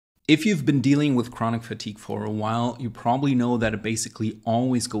If you've been dealing with chronic fatigue for a while, you probably know that it basically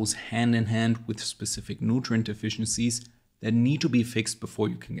always goes hand in hand with specific nutrient deficiencies that need to be fixed before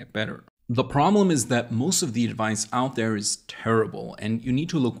you can get better. The problem is that most of the advice out there is terrible, and you need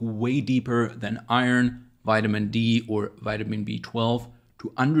to look way deeper than iron, vitamin D, or vitamin B12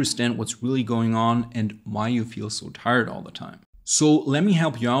 to understand what's really going on and why you feel so tired all the time. So let me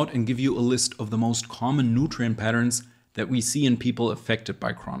help you out and give you a list of the most common nutrient patterns that we see in people affected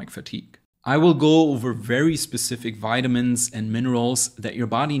by chronic fatigue. I will go over very specific vitamins and minerals that your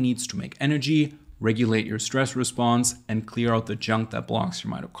body needs to make energy, regulate your stress response, and clear out the junk that blocks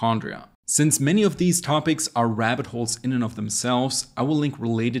your mitochondria. Since many of these topics are rabbit holes in and of themselves, I will link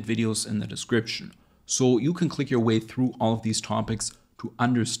related videos in the description, so you can click your way through all of these topics to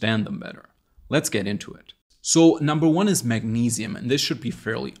understand them better. Let's get into it. So number one is magnesium, and this should be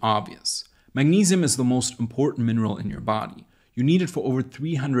fairly obvious. Magnesium is the most important mineral in your body. You need it for over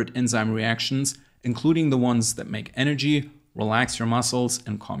 300 enzyme reactions, including the ones that make energy, relax your muscles,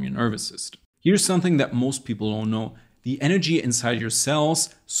 and calm your nervous system. Here's something that most people don't know. The energy inside your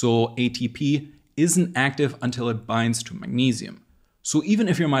cells, so ATP, isn't active until it binds to magnesium. So even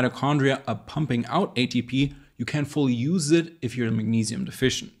if your mitochondria are pumping out ATP, you can't fully use it if you're magnesium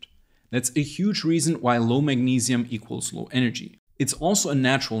deficient. That's a huge reason why low magnesium equals low energy. It's also a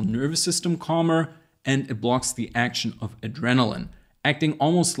natural nervous system calmer, and it blocks the action of adrenaline, acting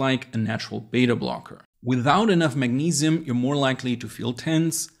almost like a natural beta blocker. Without enough magnesium, you're more likely to feel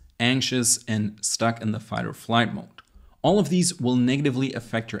tense, anxious, and stuck in the fight or flight mode. All of these will negatively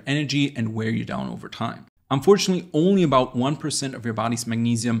affect your energy and wear you down over time. Unfortunately, only about 1% of your body's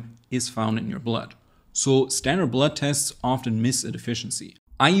magnesium is found in your blood, so standard blood tests often miss a deficiency.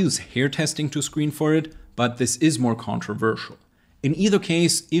 I use hair testing to screen for it, but this is more controversial. In either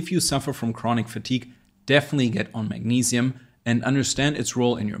case, if you suffer from chronic fatigue, definitely get on magnesium and understand its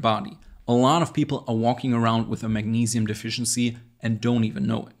role in your body. A lot of people are walking around with a magnesium deficiency and don't even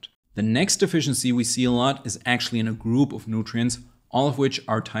know it. The next deficiency we see a lot is actually in a group of nutrients, all of which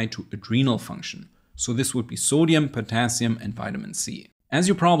are tied to adrenal function. So this would be sodium, potassium, and vitamin C. As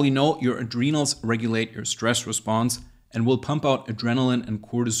you probably know, your adrenals regulate your stress response and will pump out adrenaline and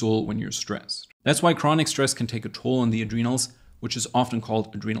cortisol when you're stressed. That's why chronic stress can take a toll on the adrenals, which is often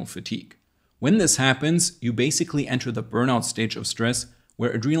called adrenal fatigue. When this happens, you basically enter the burnout stage of stress,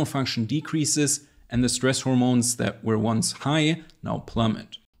 where adrenal function decreases and the stress hormones that were once high now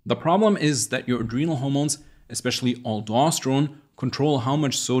plummet. The problem is that your adrenal hormones, especially aldosterone, control how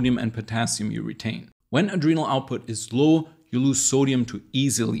much sodium and potassium you retain. When adrenal output is low, you lose sodium too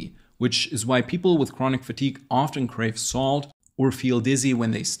easily, which is why people with chronic fatigue often crave salt or feel dizzy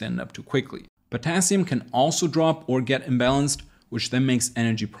when they stand up too quickly. Potassium can also drop or get imbalanced, which then makes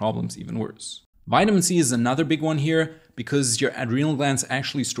energy problems even worse. Vitamin C is another big one here because your adrenal glands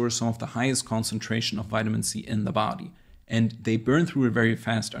actually store some of the highest concentration of vitamin C in the body, and they burn through it very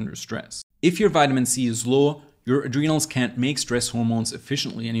fast under stress. If your vitamin C is low, your adrenals can't make stress hormones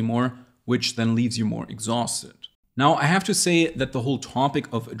efficiently anymore, which then leaves you more exhausted. Now, I have to say that the whole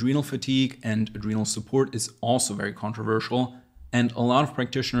topic of adrenal fatigue and adrenal support is also very controversial, and a lot of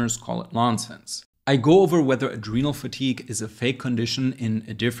practitioners call it nonsense. I go over whether adrenal fatigue is a fake condition in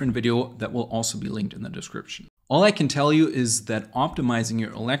a different video that will also be linked in the description. All I can tell you is that optimizing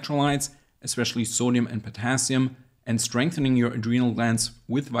your electrolytes, especially sodium and potassium, and strengthening your adrenal glands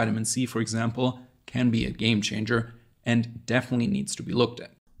with vitamin C, for example, can be a game changer and definitely needs to be looked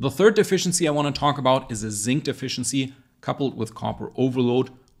at. The third deficiency I want to talk about is a zinc deficiency coupled with copper overload,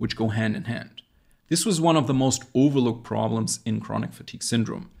 which go hand in hand. This was one of the most overlooked problems in chronic fatigue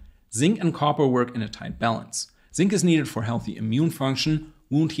syndrome. Zinc and copper work in a tight balance. Zinc is needed for healthy immune function,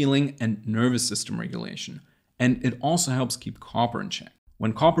 wound healing, and nervous system regulation. And it also helps keep copper in check.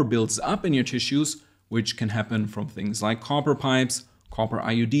 When copper builds up in your tissues, which can happen from things like copper pipes, copper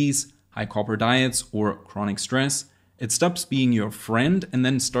IUDs, high copper diets, or chronic stress, it stops being your friend and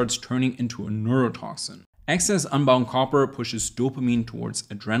then starts turning into a neurotoxin. Excess unbound copper pushes dopamine towards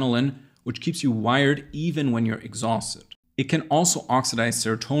adrenaline, which keeps you wired even when you're exhausted. It can also oxidize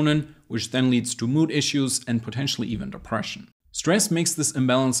serotonin, which then leads to mood issues and potentially even depression. Stress makes this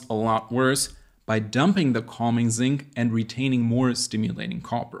imbalance a lot worse by dumping the calming zinc and retaining more stimulating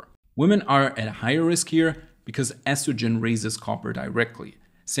copper. Women are at a higher risk here because estrogen raises copper directly.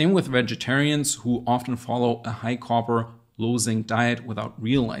 Same with vegetarians who often follow a high copper, low zinc diet without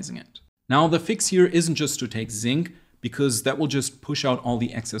realizing it. Now, the fix here isn't just to take zinc, because that will just push out all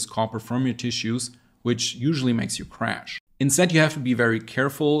the excess copper from your tissues, which usually makes you crash. Instead, you have to be very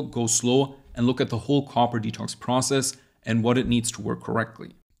careful, go slow, and look at the whole copper detox process and what it needs to work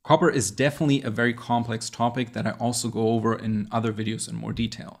correctly. Copper is definitely a very complex topic that I also go over in other videos in more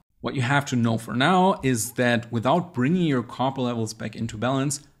detail. What you have to know for now is that without bringing your copper levels back into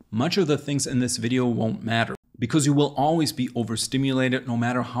balance, much of the things in this video won't matter, because you will always be overstimulated no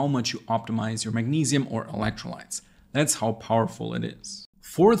matter how much you optimize your magnesium or electrolytes. That's how powerful it is.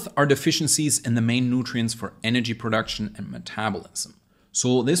 Fourth are deficiencies in the main nutrients for energy production and metabolism.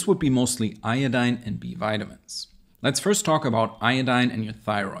 So this would be mostly iodine and B vitamins. Let's first talk about iodine and your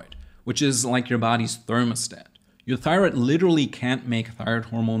thyroid, which is like your body's thermostat. Your thyroid literally can't make thyroid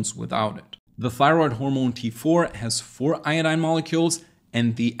hormones without it. The thyroid hormone T4 has 4 iodine molecules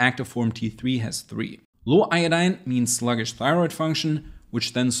and the active form T3 has 3. Low iodine means sluggish thyroid function,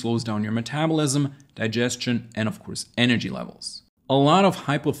 which then slows down your metabolism, digestion, and of course energy levels. A lot of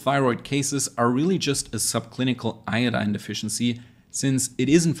hypothyroid cases are really just a subclinical iodine deficiency, since it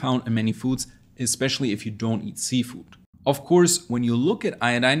isn't found in many foods, especially if you don't eat seafood. Of course, when you look at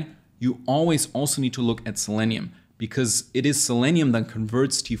iodine, you always also need to look at selenium, because it is selenium that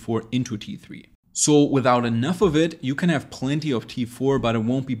converts T4 into T3. So without enough of it, you can have plenty of T4, but it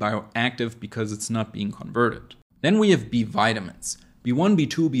won't be bioactive because it's not being converted. Then we have B vitamins. B1,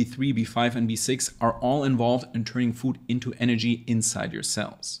 B2, B3, B5, and B6 are all involved in turning food into energy inside your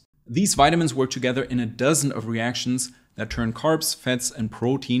cells. These vitamins work together in a dozen of reactions that turn carbs, fats, and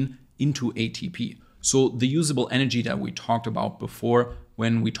protein into ATP. So the usable energy that we talked about before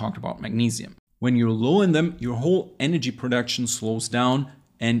when we talked about magnesium. When you're low in them, your whole energy production slows down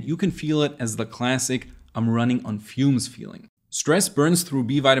and you can feel it as the classic "I'm running on fumes" feeling. Stress burns through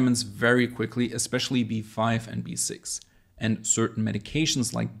B vitamins very quickly, especially B5 and B6. And certain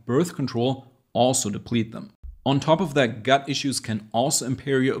medications like birth control also deplete them. On top of that, gut issues can also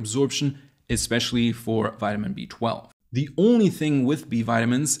impair your absorption, especially for vitamin B12. The only thing with B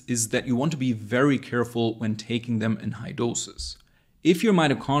vitamins is that you want to be very careful when taking them in high doses. If your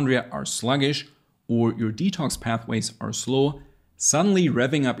mitochondria are sluggish or your detox pathways are slow, suddenly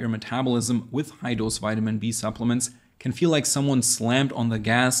revving up your metabolism with high-dose vitamin B supplements can feel like someone slammed on the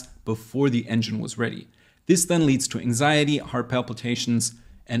gas before the engine was ready. This then leads to anxiety, heart palpitations,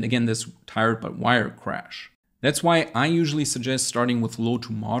 and again, this tired but wired crash. That's why I usually suggest starting with low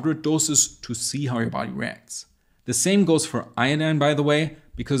to moderate doses to see how your body reacts. The same goes for iodine, by the way,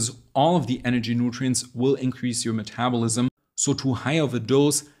 because all of the energy nutrients will increase your metabolism, so too high of a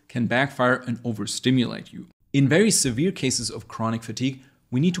dose can backfire and overstimulate you. In very severe cases of chronic fatigue,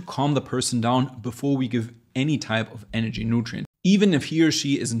 we need to calm the person down before we give any type of energy nutrient, even if he or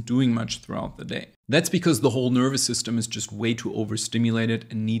she isn't doing much throughout the day. That's because the whole nervous system is just way too overstimulated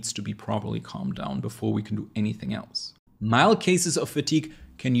and needs to be properly calmed down before we can do anything else. Mild cases of fatigue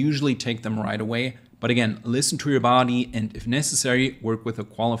can usually take them right away, but again, listen to your body and if necessary, work with a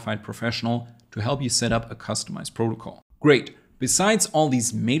qualified professional to help you set up a customized protocol. Great. Besides all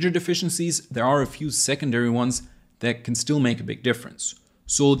these major deficiencies, there are a few secondary ones that can still make a big difference.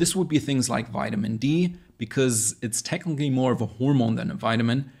 So this would be things like vitamin D, because it's technically more of a hormone than a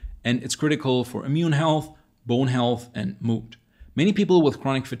vitamin, and it's critical for immune health, bone health, and mood. Many people with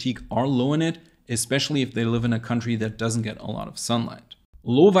chronic fatigue are low in it, especially if they live in a country that doesn't get a lot of sunlight.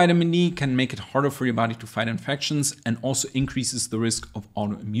 Low vitamin D can make it harder for your body to fight infections and also increases the risk of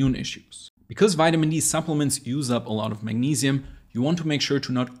autoimmune issues. Because vitamin D supplements use up a lot of magnesium, you want to make sure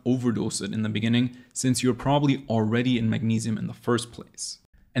to not overdose it in the beginning, since you're probably already in magnesium in the first place.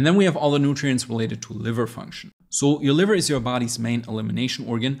 And then we have all the nutrients related to liver function. So your liver is your body's main elimination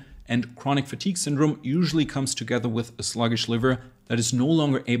organ, and chronic fatigue syndrome usually comes together with a sluggish liver that is no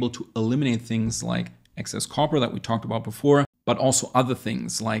longer able to eliminate things like excess copper that we talked about before, but also other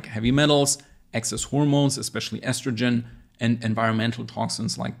things like heavy metals, excess hormones, especially estrogen, and environmental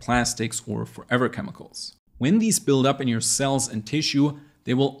toxins like plastics or forever chemicals. When these build up in your cells and tissue,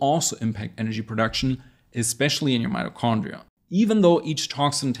 they will also impact energy production, especially in your mitochondria. Even though each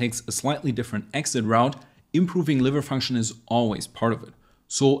toxin takes a slightly different exit route, improving liver function is always part of it.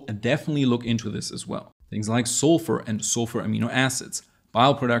 So definitely look into this as well. Things like sulfur and sulfur amino acids,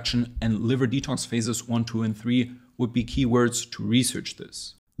 bile production, and liver detox phases 1, 2, and 3 would be keywords to research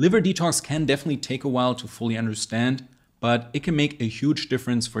this. Liver detox can definitely take a while to fully understand, but it can make a huge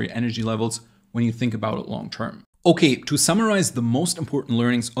difference for your energy levels when you think about it long term. Okay, to summarize the most important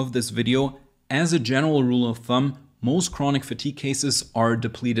learnings of this video, as a general rule of thumb, most chronic fatigue cases are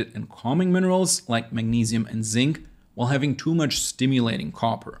depleted in calming minerals like magnesium and zinc while having too much stimulating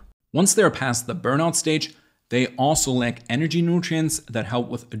copper. Once they're past the burnout stage, they also lack energy nutrients that help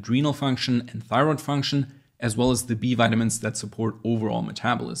with adrenal function and thyroid function, as well as the B vitamins that support overall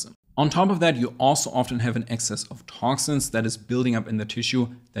metabolism. On top of that, you also often have an excess of toxins that is building up in the tissue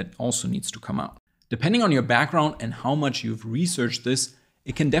that also needs to come out. Depending on your background and how much you've researched this,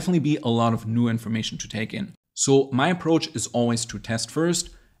 it can definitely be a lot of new information to take in. So my approach is always to test first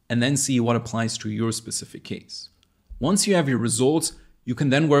and then see what applies to your specific case. Once you have your results, you can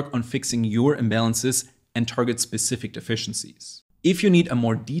then work on fixing your imbalances and target specific deficiencies. If you need a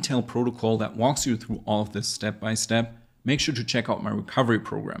more detailed protocol that walks you through all of this step by step, make sure to check out my recovery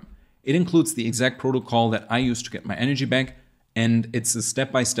program. It includes the exact protocol that I use to get my energy back, and it's a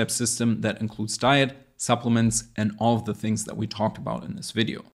step-by-step system that includes diet, supplements, and all of the things that we talked about in this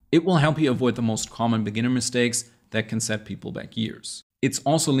video. It will help you avoid the most common beginner mistakes that can set people back years. It's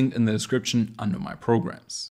also linked in the description under my programs.